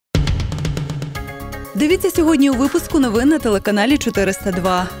Дивіться сьогодні у випуску новин на телеканалі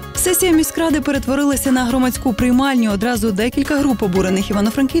 402. Сесія міськради перетворилася на громадську приймальню. Одразу декілька груп обурених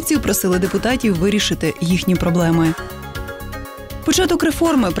івано-франківців просили депутатів вирішити їхні проблеми. Початок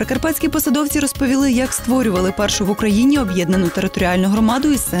реформи. Прикарпатські посадовці розповіли, як створювали першу в Україні об'єднану територіальну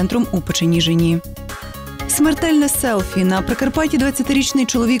громаду із центром у Печеніжині. Смертельне селфі. На Прикарпатті 20-річний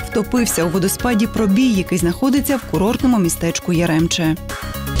чоловік втопився у водоспаді Пробій, який знаходиться в курортному містечку Яремче.